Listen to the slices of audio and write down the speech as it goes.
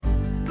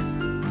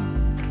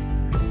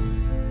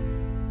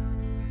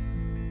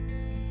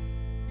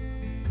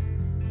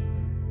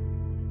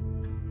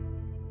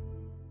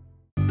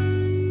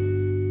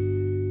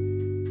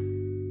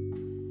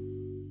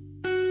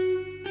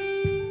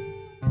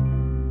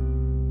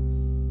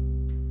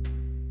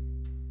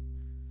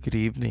Good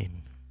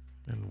evening,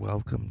 and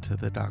welcome to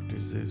the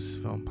Dr. Zeus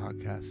Film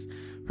Podcast.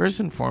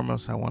 First and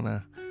foremost,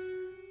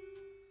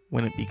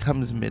 when it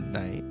becomes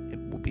midnight,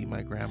 it will be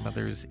my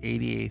grandmother's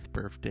 88th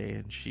birthday,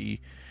 and she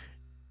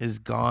is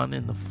gone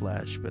in the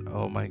flesh, but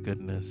oh my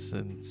goodness,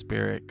 in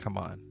spirit, come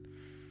on.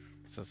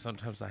 So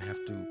sometimes I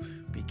have to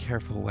be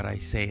careful what I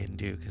say and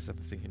do, because I'm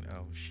thinking,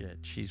 oh shit,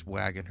 she's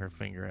wagging her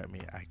finger at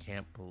me. I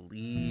can't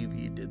believe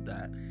you did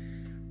that.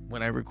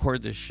 When I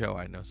record this show,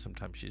 I know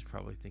sometimes she's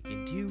probably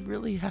thinking, do you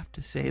really have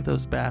to say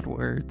those bad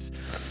words?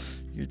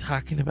 You're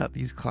talking about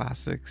these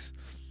classics.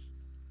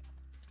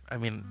 I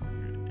mean,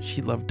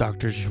 she loved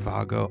Dr.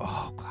 Zhivago.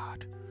 Oh,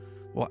 God.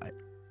 What?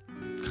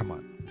 Come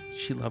on.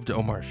 She loved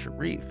Omar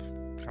Sharif.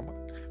 Come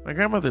on. My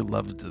grandmother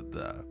loved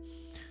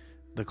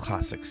the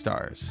classic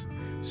stars.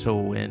 So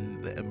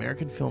when the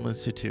American Film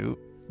Institute,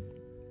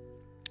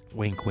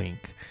 wink,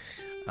 wink,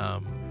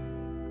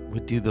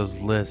 would do those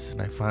lists,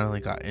 and I finally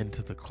got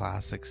into the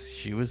classics,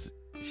 she was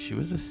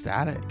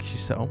ecstatic. She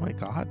said, oh my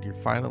God, you're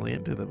finally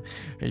into them.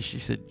 And she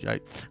said, I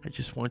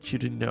just want you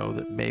to know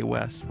that Mae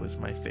West was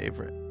my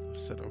favorite. I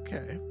said,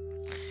 okay.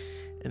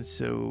 And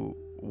so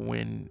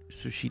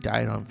she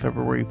died on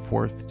February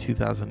 4th,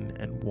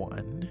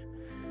 2001.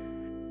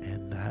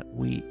 And that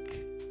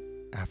week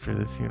after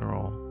the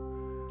funeral,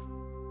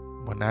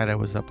 one night I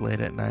was up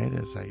late at night,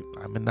 as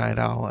I'm a night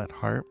owl at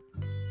heart.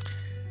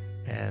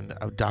 And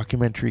a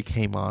documentary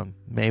came on,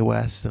 Mae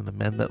West and the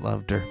Men That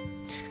Loved Her.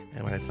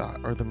 And when I thought,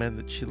 or the men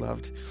that she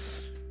loved,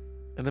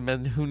 and the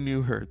men who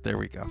knew her, there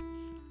we go.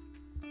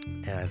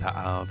 And I thought,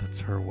 oh, that's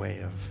her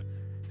way of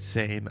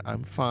saying,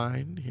 I'm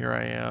fine, here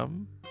I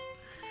am,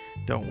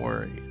 don't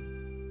worry.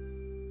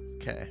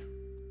 Okay.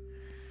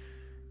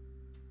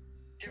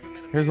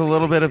 Here's a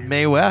little bit of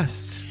Mae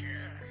West.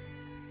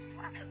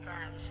 Lots of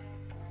times.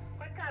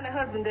 What kind of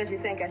husband does you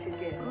think I should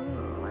get?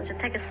 I should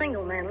take a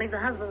single man, leave the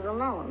husbands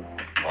alone.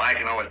 Oh, I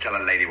can always tell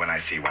a lady when I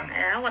see one.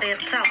 Yeah, what do you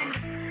tell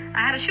him? I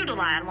had to shoot a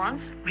lion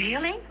once.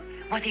 Really?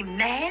 Was he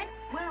mad?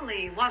 Well,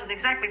 he wasn't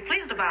exactly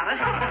pleased about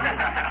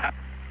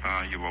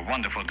it. You were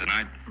wonderful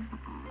tonight.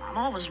 I'm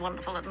always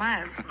wonderful at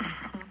night.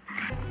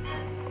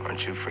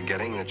 Aren't you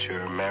forgetting that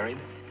you're married?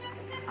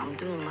 I'm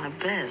doing my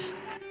best.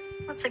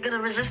 What's the good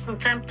of resisting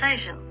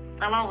temptation?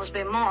 There'll always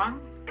be more.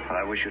 Well,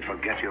 I wish you'd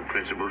forget your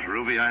principles,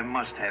 Ruby. I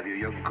must have you.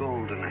 Your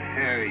golden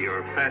hair,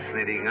 your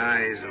fascinating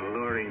eyes,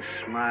 alluring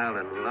smile,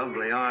 and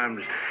lovely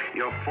arms.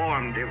 Your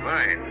form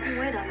divine.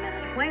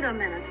 Wait a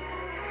minute.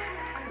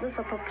 Is this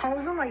a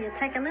proposal or you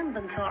take an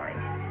inventory?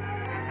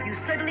 You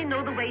certainly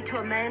know the way to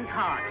a man's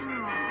heart.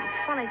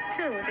 Funny,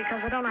 too,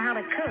 because I don't know how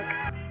to cook.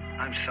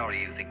 I'm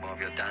sorry you think more of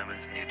your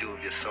diamonds than you do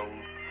of your soul.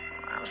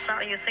 I'm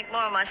sorry you think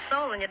more of my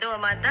soul than you do of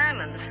my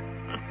diamonds.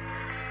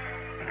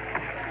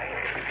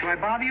 Do I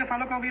bother you if I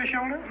look over your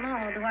shoulder?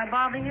 No, do I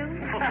bother you?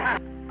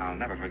 I'll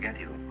never forget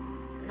you.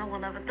 No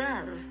one ever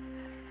does.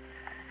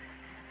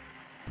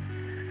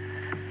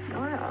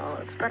 Well,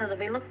 it's better to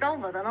be looked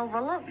over than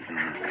overlooked.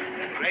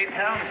 Great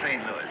town,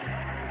 St. Louis.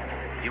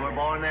 You were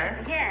born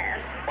there?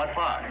 Yes. What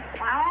part?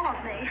 Why, all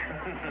of me.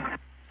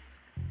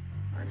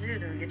 What'd you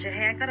do? Get your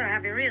hair cut or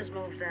have your ears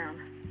moved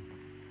down?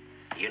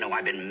 You know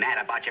I've been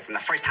mad about you from the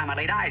first time I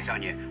laid eyes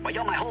on you. Well,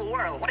 you're my whole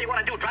world. What do you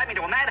want to do, drive me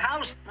to a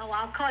madhouse? No,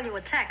 I'll call you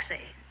a taxi.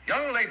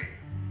 Young lady,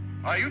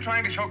 are you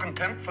trying to show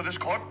contempt for this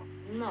court?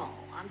 No,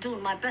 I'm doing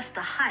my best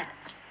to hide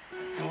it.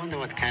 I wonder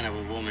what kind of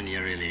a woman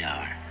you really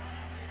are.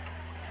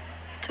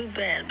 Too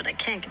bad, but I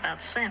can't give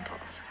out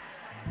samples.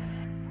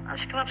 I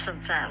should come up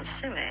sometime,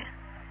 see me.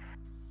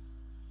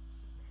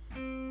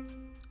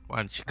 Why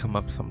don't you come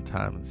up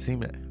sometime and see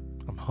me?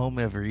 I'm home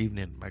every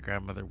evening. My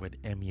grandmother would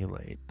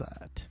emulate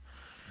that.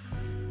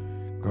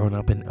 Growing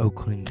up in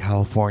Oakland,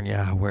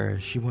 California, where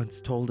she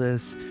once told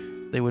us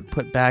they would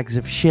put bags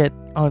of shit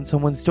on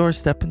someone's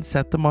doorstep and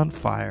set them on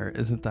fire.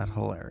 Isn't that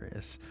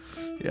hilarious?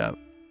 Yep.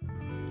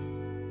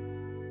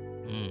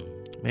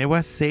 Mae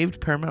West saved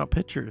Paramount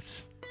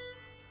Pictures.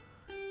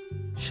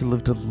 She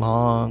lived a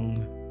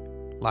long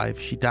life.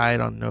 She died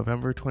on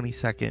November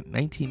 22nd,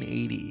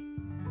 1980.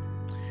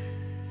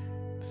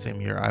 The same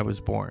year I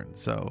was born.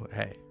 So,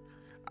 hey,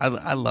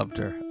 I loved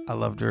her.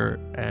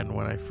 And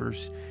when I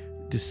first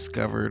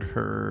discovered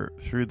her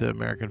through the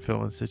American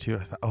Film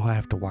Institute, I thought, oh, I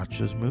have to watch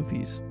those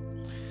movies.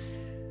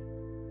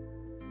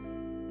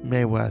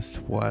 Mae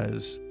West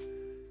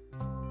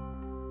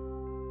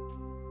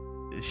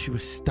she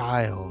was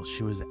style,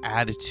 she was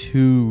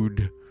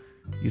attitude.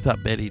 You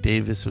thought Betty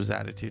Davis was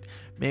attitude.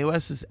 Mae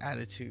West's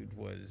attitude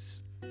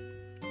was,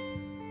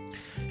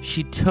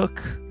 she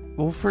took,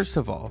 well, first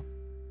of all,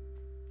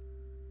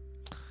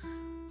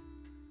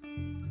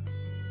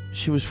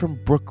 she was from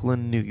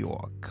Brooklyn, New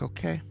York,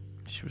 okay?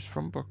 She was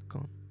from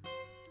Brooklyn.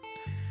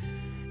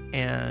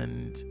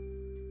 And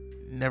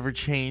never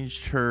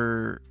changed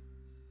her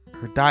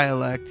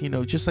dialect,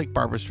 just like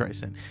Barbra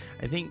Streisand.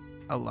 I think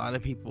a lot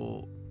of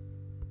people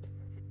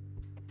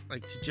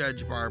like to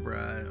judge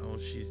Barbara. Oh,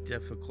 she's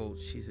difficult,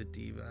 she's a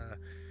diva.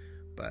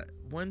 But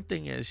one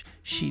thing is,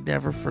 she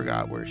never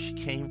forgot where she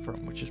came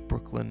from, which is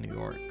Brooklyn, New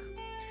York.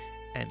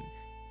 And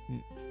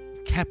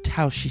kept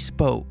how she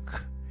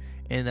spoke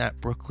in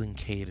that Brooklyn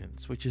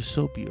cadence, which is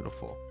so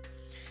beautiful.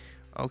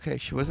 Okay,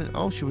 she was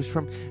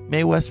from,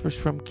 Mae West was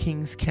from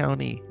Kings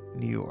County,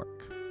 New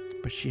York,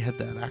 but she had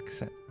that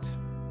accent.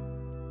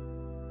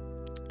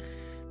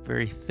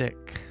 Very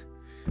thick.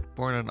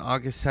 Born on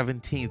August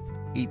 17th,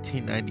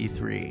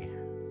 1893.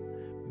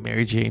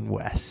 Mary Jane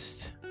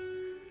West.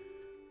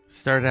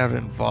 Started out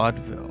in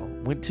vaudeville.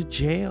 Went to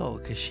jail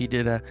because she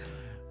did a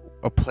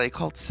play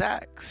called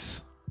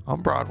Sex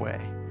on Broadway.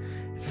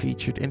 It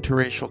featured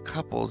interracial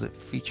couples. It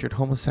featured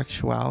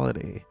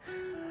homosexuality.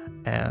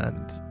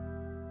 And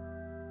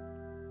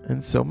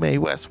so Mae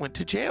West went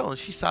to jail, and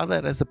she saw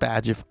that as a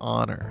badge of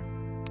honor.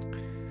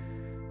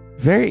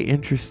 Very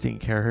interesting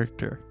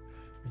character.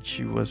 And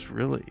she was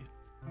really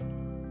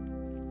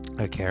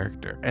a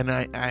character. And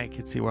I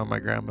could see why my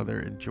grandmother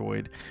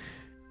enjoyed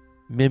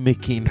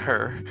mimicking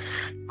her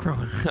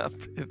growing up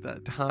at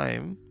that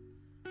time.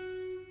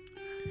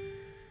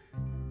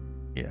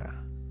 Yeah.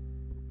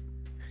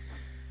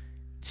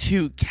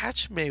 To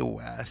catch Mae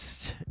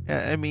West,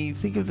 I mean,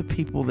 think of the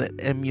people that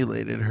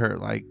emulated her,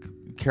 like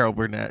Carol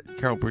Burnett.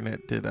 Carol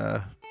Burnett did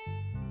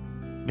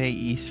Mae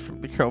East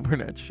from the Carol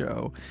Burnett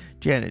Show.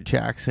 Janet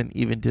Jackson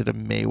even did a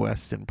Mae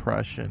West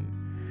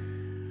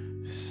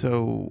impression.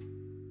 So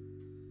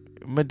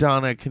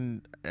Madonna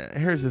can...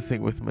 here's the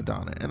thing with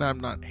Madonna, and I'm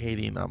not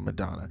hating on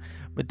Madonna.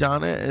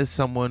 Madonna is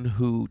someone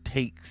who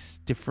takes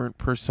different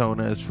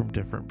personas from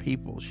different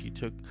people. She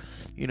took,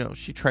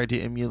 she tried to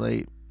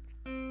emulate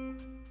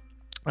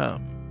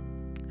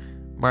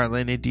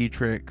Marlene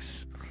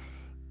Dietrich's,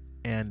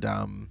 and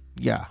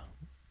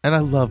and I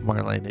love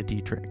Marlene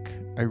Dietrich.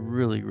 I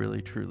really,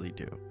 really, truly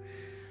do.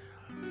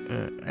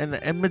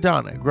 And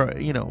Madonna,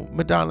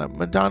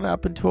 Madonna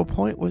up until a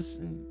point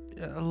was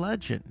a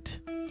legend,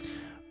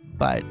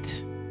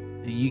 but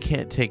you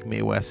can't take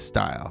Mae West's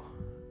style.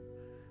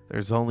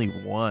 There's only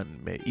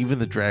one. Even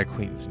the drag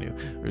queens knew.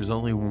 There's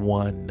only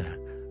one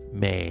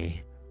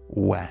Mae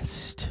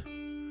West.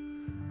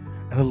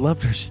 And I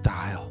loved her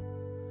style.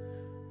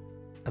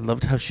 I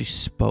loved how she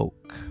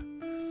spoke.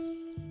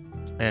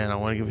 And I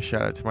want to give a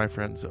shout out to my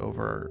friends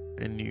over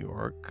in New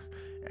York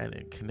and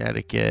in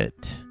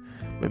Connecticut,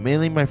 but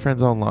mainly my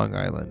friends on Long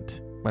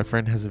Island. My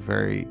friend has a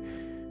very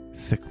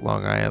thick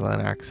Long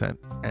Island accent,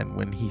 and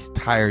when he's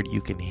tired,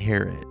 you can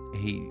hear it.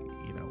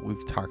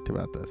 We've talked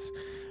about this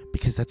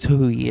because that's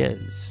who he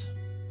is.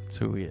 That's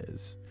who he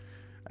is.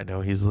 I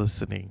know he's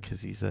listening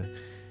because he's a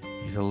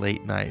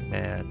late night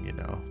man,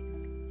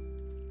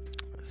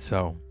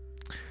 So,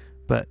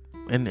 but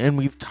and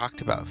we've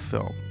talked about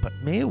film, but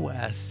Mae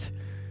West.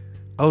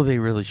 Oh, they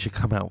really should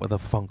come out with a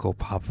Funko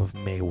Pop of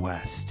Mae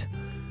West.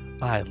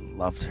 I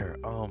loved her.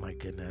 Oh my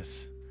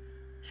goodness.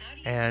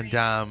 And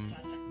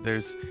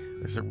there's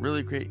a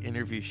really great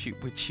interview.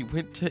 She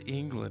went to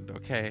England,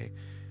 okay,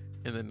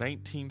 in the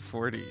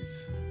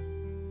 1940s.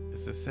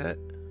 Is this it?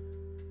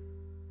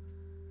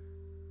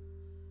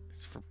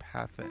 It's for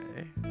Pathé.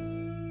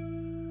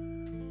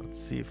 Let's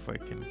see if I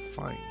can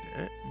find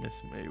it.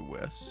 Miss Mae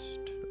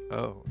West.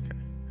 Oh, okay.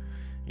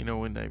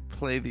 When I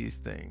play these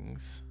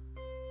things,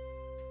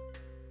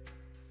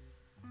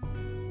 I'm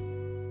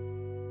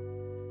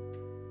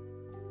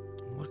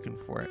looking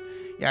for it.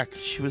 Yeah,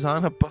 'cause she was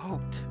on a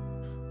boat.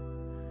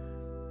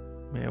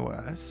 Mae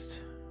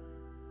West.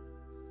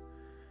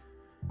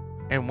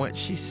 And what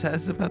she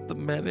says about the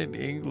men in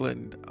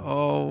England.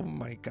 Oh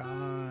my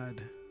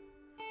God.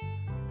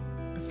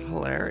 It's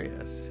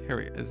hilarious.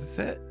 Is this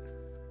it?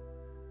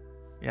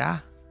 Yeah,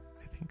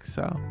 I think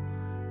so.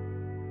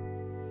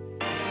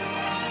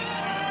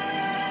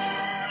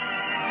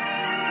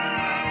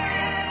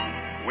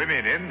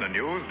 Women in the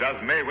news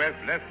does Mae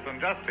West less than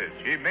justice.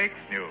 She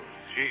makes news.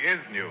 She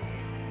is news.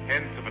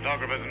 Hence the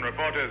photographers and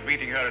reporters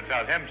meeting her at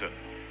Southampton.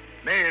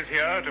 Mae is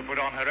here to put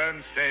on her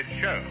own stage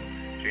show.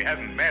 She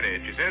hasn't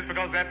married, she says,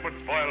 because that would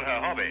spoil her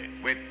hobby,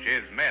 which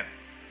is men.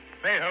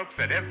 Mae hopes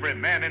that every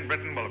man in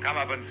Britain will come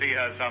up and see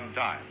her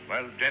sometime.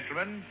 Well,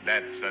 gentlemen,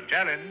 that's a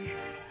challenge.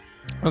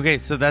 Okay,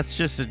 so that's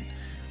just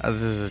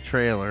a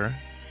trailer.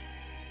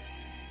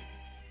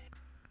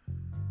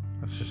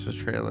 That's just a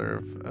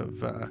trailer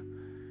of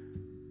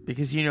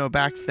because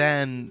back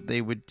then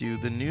they would do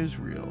the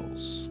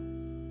newsreels.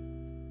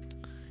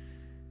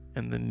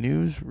 And the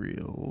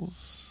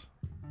newsreels,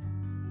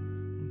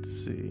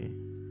 let's see.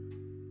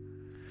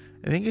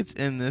 I think it's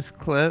in this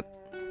clip.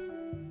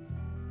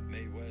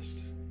 Mae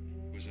West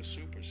was a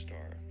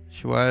superstar.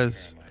 She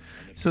was.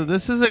 So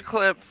this is a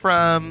clip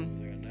from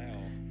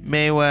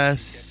Mae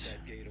West.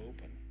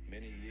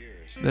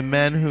 The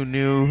men who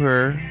knew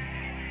her.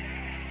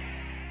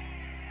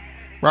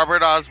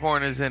 Robert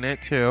Osborne is in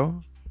it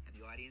too. And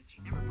the audience,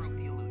 she never broke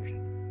the illusion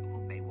of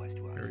who Mae West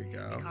was. There we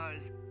go.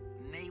 Because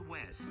Mae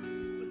West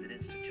was an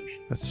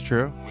institution. That's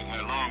true. With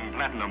her long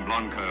platinum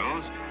blonde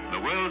curls, the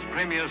world's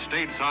premier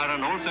state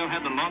siren also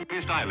had the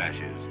longest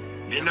eyelashes.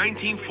 In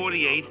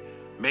 1948,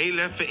 Mae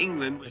left for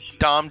England. It's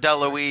Dom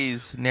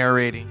DeLuise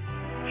narrating.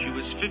 She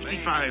was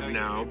 55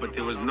 now, but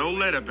there was no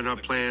let-up in her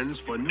plans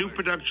for new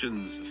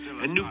productions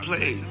and new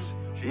plays,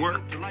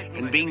 work,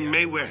 and being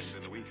Mae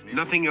West.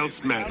 Nothing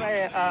else mattered.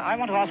 I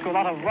want to ask you a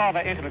lot of rather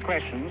intimate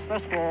questions.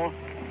 First of all,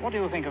 what do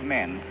you think of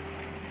men?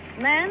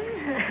 Men?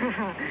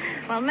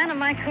 Well, men are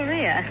my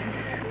career.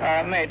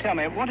 May, tell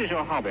me, what is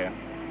your hobby?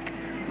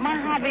 My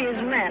hobby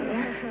is men.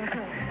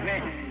 May,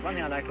 one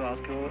thing I'd like to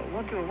ask you,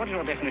 what is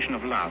your definition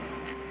of love?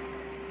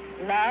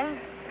 Love?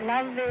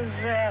 Love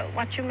is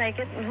what you make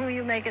it and who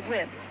you make it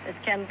with. It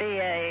can be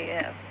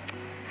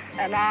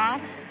an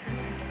art,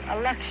 a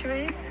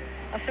luxury,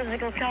 a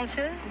physical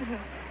culture.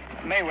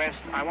 Mae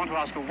West, I want to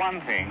ask you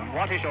one thing.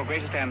 What is your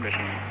greatest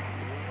ambition?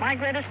 My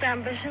greatest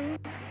ambition?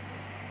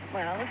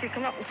 Well, if you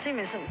come up and see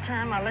me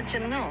sometime, I'll let you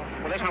know.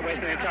 Well, let's not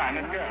waste any time.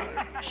 Let's go.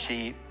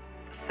 She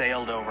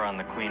sailed over on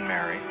the Queen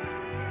Mary,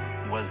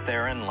 was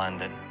there in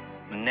London,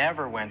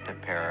 never went to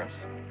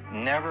Paris,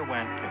 never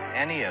went to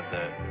any of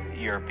the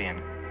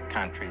European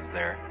countries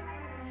there.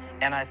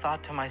 And I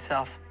thought to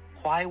myself,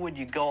 why would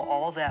you go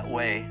all that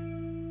way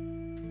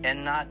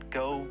and not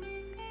go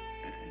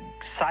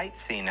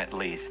sightseeing at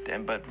least?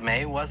 But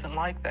Mae wasn't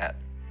like that.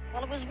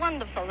 Well, it was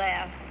wonderful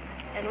there.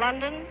 In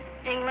London,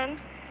 England,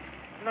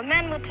 the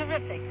men were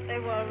terrific. They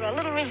were a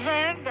little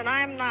reserved, and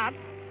I'm not.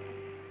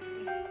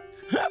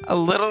 A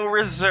little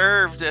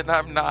reserved, and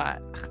I'm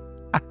not.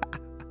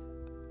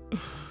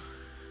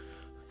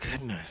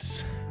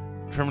 Goodness.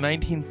 From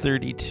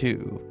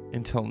 1932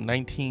 until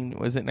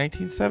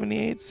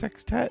 1978,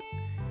 Sextet?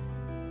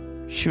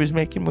 She was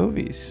making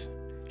movies.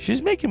 She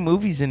was making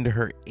movies into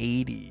her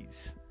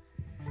 80s.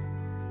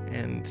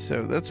 And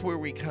so that's where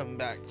we come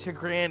back to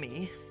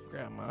Granny.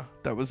 Grandma.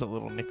 That was a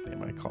little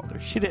nickname I called her.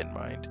 She didn't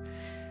mind.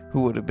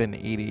 Who would have been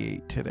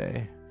 88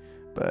 today,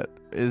 but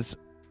is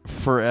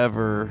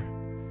forever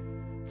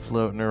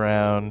floating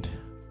around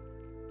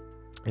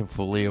and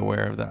fully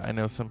aware of that. I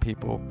know some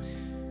people.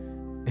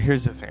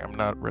 Here's the thing, I'm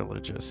not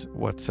religious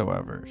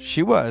whatsoever.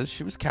 She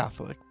was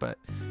Catholic, but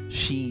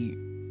she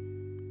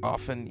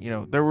often,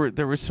 there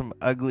were some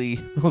ugly,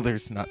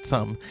 there's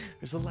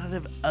a lot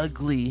of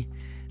ugly,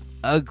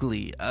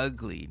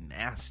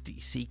 nasty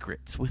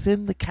secrets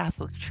within the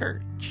Catholic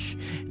Church.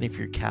 And if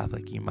you're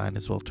Catholic, you might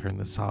as well turn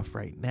this off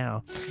right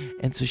now.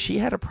 And so she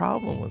had a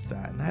problem with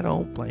that, and I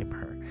don't blame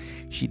her.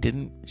 She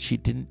didn't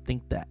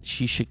think that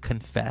she should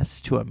confess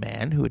to a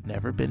man who had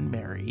never been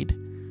married.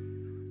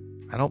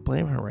 I don't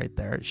blame her right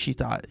there. She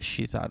thought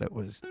it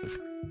was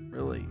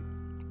really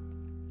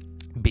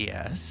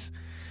BS.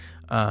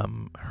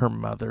 Her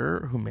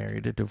mother, who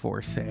married a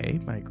divorcee,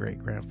 my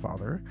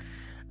great-grandfather,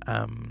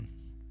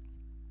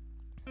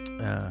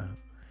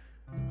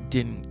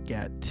 didn't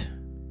get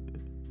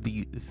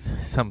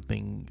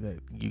something that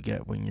you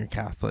get when you're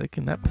Catholic,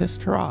 and that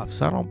pissed her off,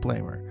 so I don't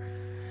blame her.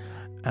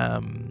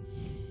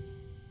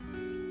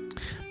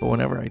 But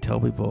whenever I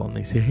tell people and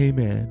they say, hey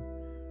man,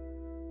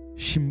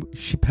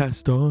 she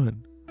passed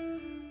on,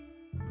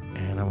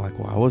 and I'm like,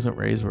 well, I wasn't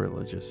raised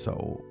religious,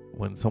 so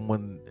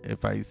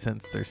if I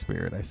sense their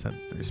spirit, I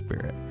sense their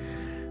spirit.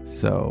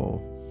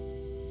 So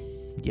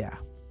yeah,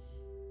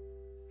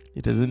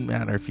 it doesn't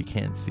matter if you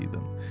can't see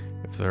them.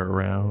 If they're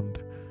around,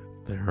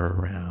 they're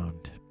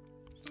around.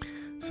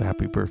 So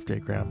happy birthday,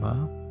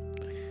 Grandma.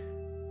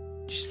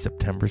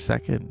 September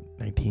 2nd,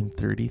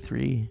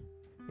 1933.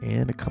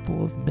 In a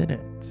couple of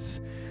minutes.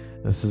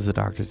 This is a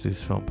Dr.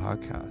 Zeus Film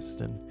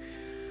Podcast. And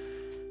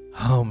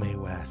Mae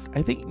West.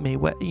 I think Mae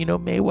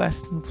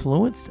West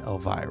influenced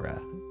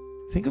Elvira.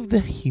 Think of the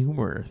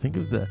humor. Think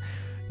of the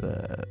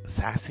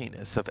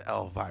sassiness of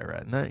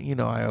Elvira. And that,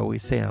 I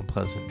always say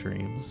Unpleasant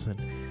Dreams.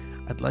 And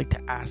I'd like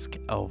to ask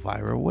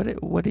Elvira,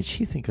 what did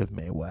she think of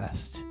Mae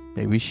West?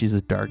 Maybe she's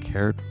a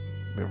dark-haired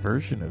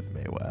version of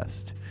Mae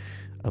West.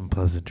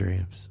 Unpleasant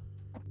Dreams.